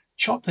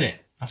chop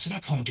it? I said, I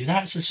can't do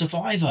that. It's a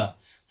Survivor.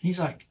 And he's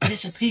like, but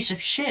it's a piece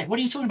of shit. What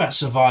are you talking about,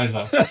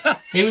 Survivor?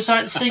 He was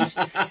like,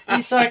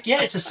 he's like,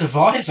 yeah, it's a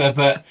Survivor,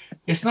 but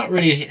it's not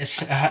really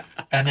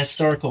an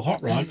historical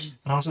hot rod.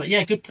 And I was like,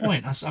 yeah, good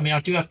point. I mean, I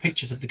do have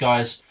pictures of the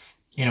guys,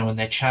 you know, when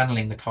they're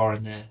channeling the car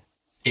in there.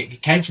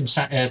 It came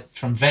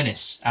from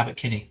Venice, Abbot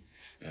Kinney.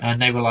 Yeah.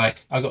 And they were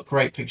like, I got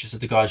great pictures of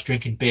the guys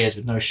drinking beers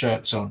with no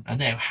shirts on. And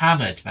they're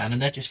hammered, man.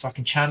 And they're just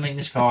fucking channeling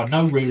this car.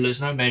 No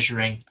rulers, no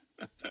measuring.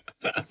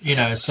 You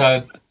know,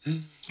 so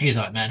he's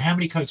like, man, how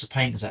many coats of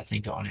paint has that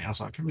thing got on it? I was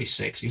like, probably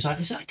 6. He was like,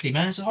 exactly,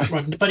 man, it's a hot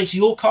rod, but it's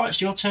your car,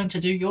 it's your turn to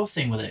do your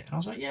thing with it. And I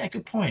was like, yeah,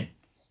 good point.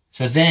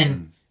 So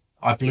then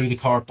I blew the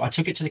car up. I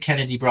took it to the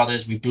Kennedy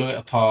brothers. We blew it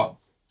apart,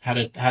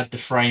 had the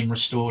frame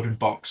restored and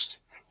boxed.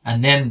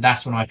 And then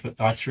that's when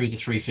I threw the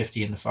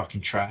 350 in the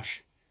fucking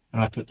trash.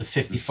 And I put the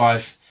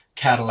 55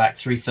 Cadillac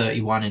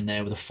 331 in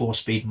there with a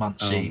 4-speed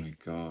Muncie. Oh my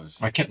God.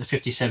 I kept the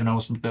 57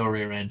 Oldsmobile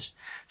rear end,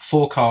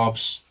 4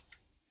 carbs,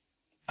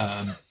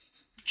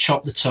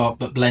 chopped the top,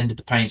 but blended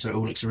the paint so it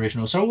all looks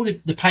original. So all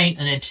the paint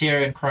and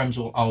interior and chrome's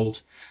all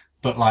old,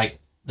 but like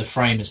the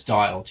frame is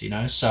dialed, you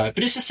know. So,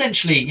 but it's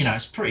essentially, you know,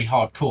 it's pretty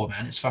hardcore,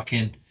 man. It's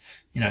fucking,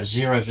 you know,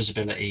 0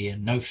 visibility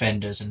and no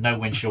fenders and no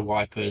windshield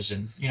wipers,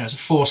 and, you know, it's a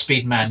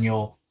 4-speed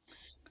manual.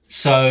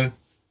 So,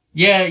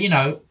 yeah, you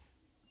know,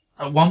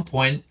 at one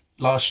point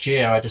last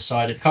year, I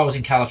decided, the car was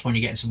in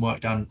California getting some work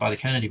done by the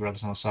Kennedy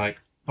brothers, and I was like,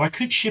 well, I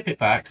could ship it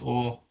back,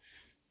 or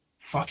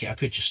fuck it, I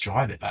could just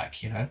drive it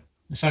back, you know.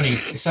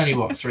 It's only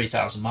what,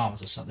 3,000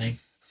 miles or something.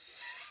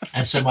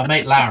 And so my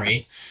mate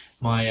Larry,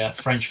 my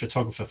French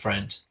photographer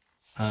friend,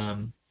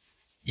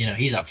 you know,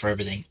 he's up for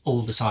everything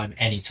all the time,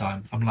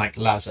 anytime. I'm like,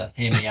 Lazar,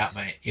 hear me out,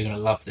 mate. You're going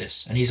to love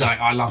this. And he's like,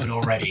 I love it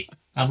already.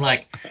 I'm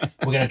like,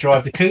 we're going to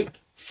drive the coupe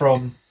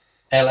from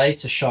LA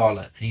to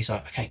Charlotte. And he's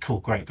like, okay, cool,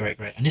 great.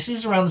 And this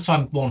is around the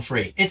time of Born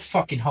Free. It's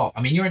fucking hot.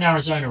 I mean, you're in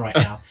Arizona right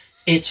now.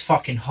 It's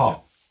fucking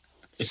hot.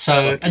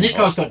 And this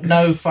car's got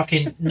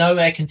no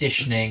air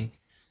conditioning.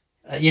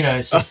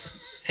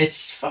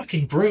 It's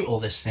fucking brutal,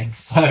 this thing.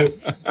 So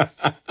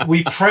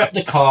we prep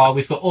the car.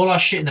 We've got all our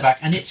shit in the back,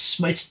 and it's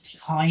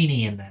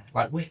tiny in there.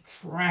 Like, we're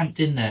cramped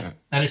in there.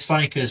 And it's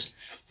funny because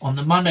on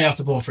the Monday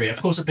after Born Free,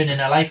 of course, I've been in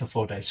LA for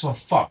 4 days, so I'm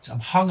fucked. I'm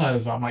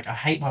hungover. I'm like, I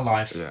hate my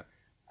life. Yeah.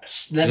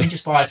 Let me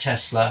just buy a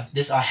Tesla.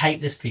 I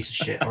hate this piece of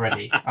shit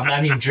already. I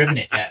haven't even driven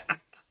it yet.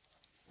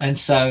 And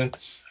so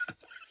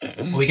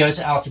we go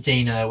to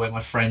Altadena, where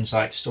my friend's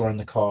like storing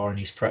the car, and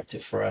he's prepped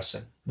it for us.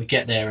 And we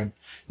get there, and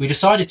we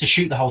decided to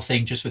shoot the whole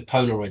thing just with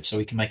Polaroid so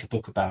we can make a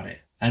book about it.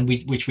 And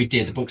which we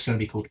did. The book's going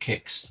to be called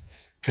Kicks,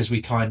 because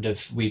we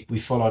we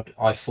followed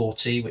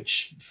I-40,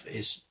 which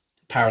is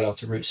parallel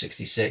to Route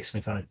 66. And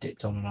we kind of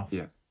dipped on and off.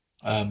 Yeah.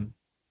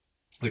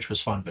 Which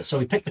was fun. But so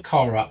we picked the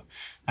car up,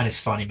 and it's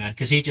funny, man,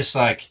 because he's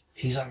like,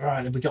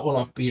 right, and we got all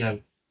our,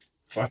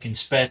 fucking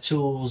spare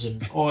tools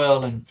and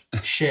oil and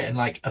shit, and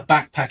like a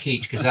backpack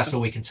each, because that's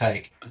all we can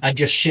take, and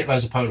just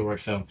shitloads of Polaroid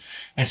film.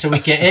 And so we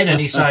get in, and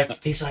he's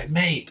like,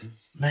 mate,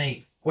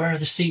 where are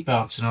the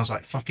seatbelts? And I was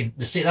like, fucking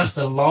that's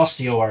the last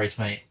of your worries,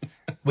 mate.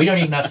 We don't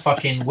even have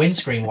fucking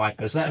windscreen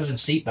wipers, let alone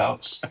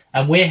seatbelts,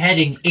 and we're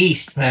heading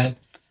east, man.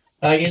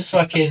 Like, it's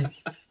fucking,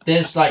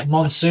 there's like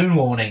monsoon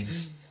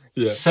warnings.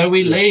 Yeah. So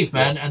we leave,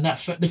 man, and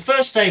the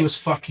first day was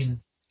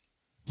fucking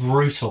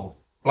brutal.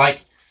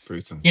 Like,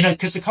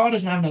 because the car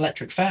doesn't have an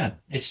electric fan.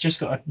 It's just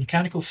got a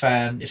mechanical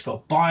fan. It's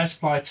got bias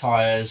ply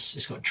tires.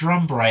 It's got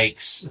drum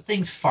brakes. The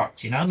thing's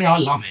fucked, I mean, I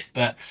love it,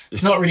 but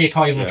it's not really a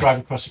car you want to drive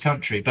across the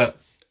country. But,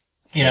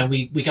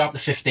 we go up the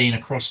 15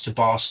 across to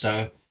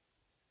Barstow,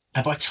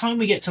 and by the time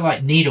we get to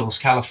like Needles,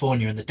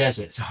 California, in the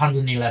desert, it's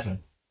 111.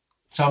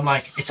 So I'm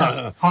like, it's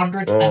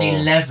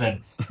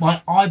 111.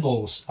 My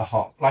eyeballs are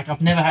hot. Like,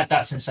 I've never had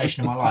that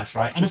sensation in my life,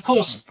 right? And of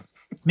course,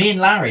 me and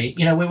Larry,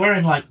 we're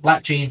wearing like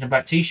black jeans and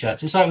black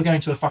t-shirts. It's like we're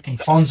going to a fucking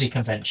Fonzie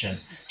convention.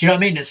 Do you know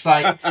what I mean? It's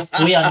like,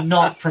 we are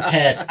not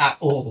prepared at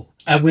all.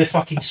 And we're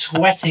fucking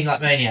sweating like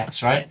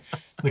maniacs, right?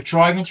 We're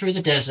driving through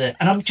the desert,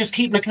 and I'm just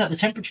keep looking at the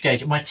temperature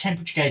gauge, and my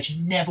temperature gauge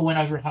never went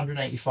over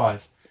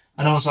 185.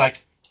 And I was like,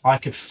 I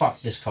could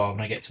fuck this car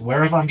when I get to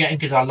wherever I'm getting,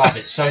 because I love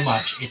it so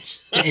much.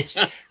 It's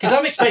because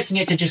I'm expecting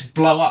it to just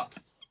blow up.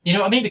 You know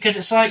what I mean? Because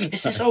it's like,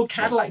 it's this old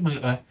Cadillac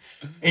motor.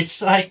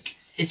 It's like,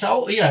 it's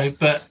old,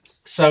 but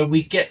so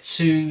we get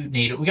to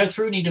Needles. We go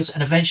through Needles,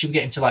 and eventually we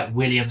get into like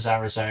Williams,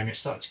 Arizona. It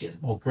starts to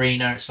get more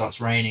greener. It starts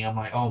raining. I'm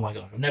like, oh my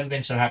God, I've never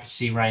been so happy to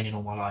see rain in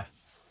all my life.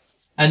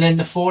 And then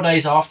the 4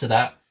 days after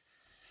that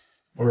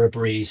were a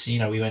breeze. We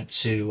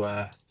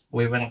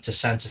went up to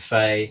Santa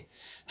Fe.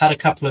 Had a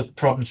couple of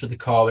problems with the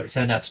car, but it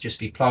turned out to just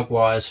be plug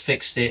wires.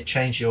 Fixed it,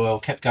 changed the oil,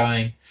 kept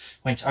going.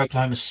 Went to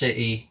Oklahoma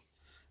City.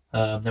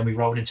 Then we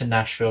rolled into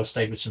Nashville,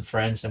 stayed with some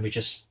friends. Then we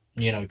just,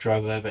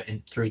 drove over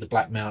through the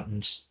Black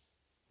Mountains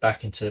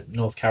back into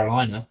North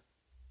Carolina.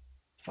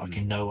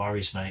 Fucking no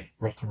worries, mate.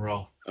 Rock and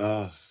roll.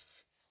 Oh,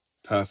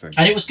 perfect.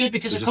 And it was good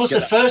because, of course,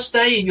 the first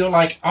day you're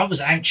like, I was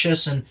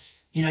anxious, and,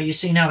 you're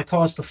seeing how the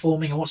car's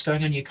performing and what's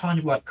going on. You're kind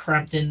of like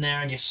cramped in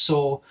there, and you're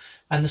sore.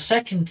 And the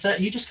second, third,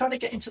 you just kind of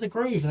get into the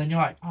groove, and then you're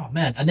like, oh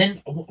man. And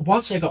then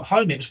once I got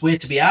home, it was weird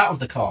to be out of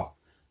the car.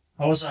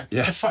 I was like,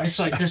 it's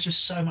like, there's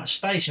just so much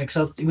space,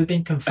 because we've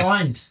been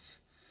confined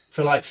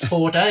for like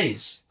 4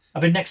 days.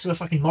 I've been next to a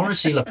fucking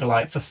Morrissey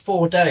lookalike for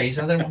 4 days.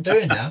 I don't know what I'm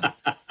doing now.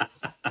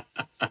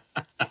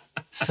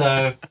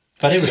 So,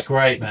 but it was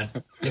great, man.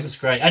 It was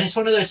great. And it's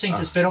one of those things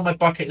that's been on my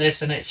bucket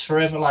list, and it's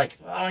forever like,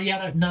 oh yeah,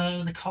 I don't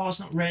know, the car's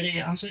not ready.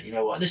 And I was like, you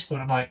know what, at this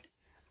point, I'm like,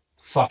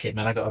 fuck it,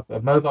 man. I got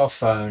a mobile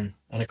phone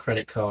and a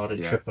credit card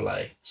and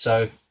AAA.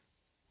 So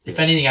if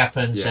anything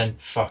happens, then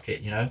fuck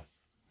it,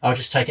 I'll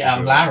just take it out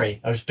on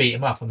Larry. I'll just beat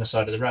him up on the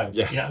side of the road.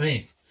 Yeah. You know what I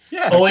mean?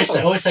 Yeah.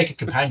 Always take a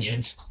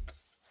companion.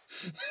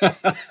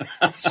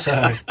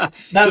 So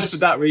no, just for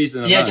that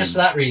reason alone. Yeah, just for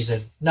that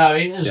reason. No,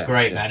 it was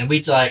great, man. And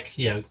we'd like,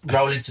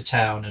 roll into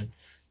town, and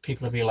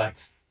people would be like,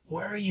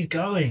 where are you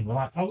going? We're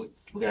like, oh,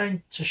 we're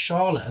going to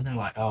Charlotte. And they're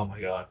like, oh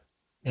my God.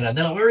 They're like,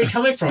 where are you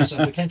coming from?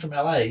 So we came from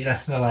LA, and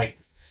they're like,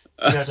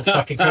 you guys are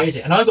fucking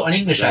crazy. And I've got an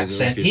English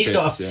accent. He's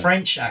got a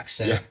French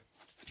accent. Yeah.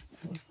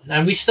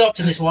 And we stopped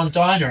in this one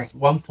diner at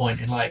one point,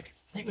 and like,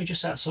 I think we're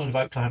just outside of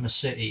Oklahoma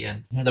City,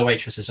 and the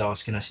waitress is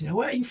asking us,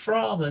 where are you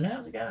from, and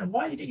how's it going?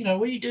 Why, what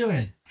are you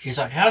doing? She's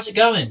like, how's it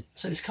going?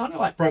 So it's kind of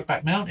like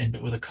Brokeback Mountain,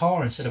 but with a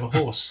car instead of a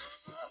horse.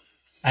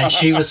 And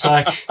she was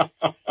like,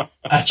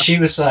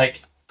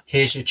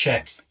 here's your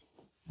check.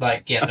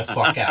 Like, get the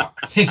fuck out.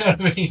 You know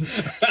what I mean?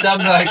 Some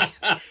like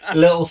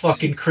little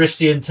fucking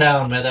Christian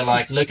town where they're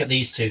like, look at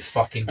these two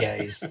fucking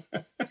gays.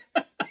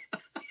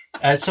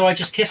 And so I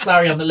just kissed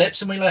Larry on the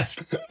lips and we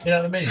left. You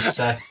know what I mean?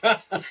 So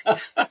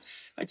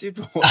I did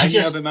what any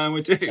other man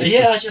would do.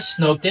 Yeah, I just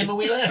snogged him and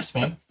we left,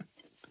 man.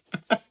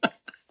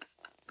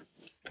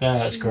 Yeah,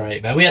 that's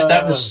great, man.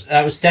 That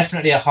was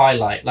definitely a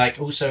highlight.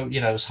 Like, also,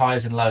 it was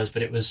highs and lows,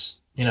 but it was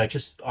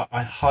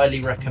I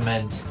highly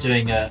recommend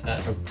doing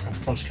a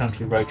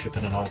cross-country road trip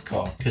in an old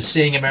car, because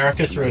seeing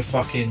America through a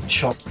fucking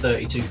chopped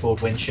 32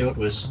 Ford windshield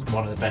was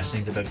one of the best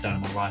things I've ever done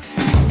in my life.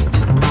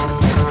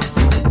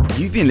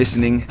 You've been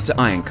listening to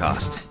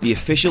Ironcast, the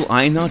official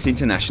Ironheart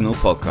International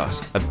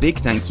podcast. A big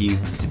thank you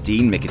to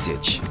Dean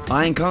Mikitic.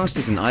 Ironcast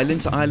is an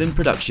island-to-island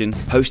production,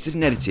 hosted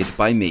and edited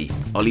by me,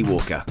 Ollie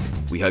Walker.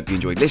 We hope you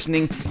enjoyed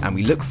listening, and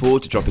we look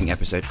forward to dropping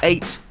episode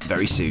 8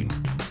 very soon.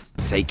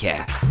 Take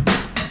care.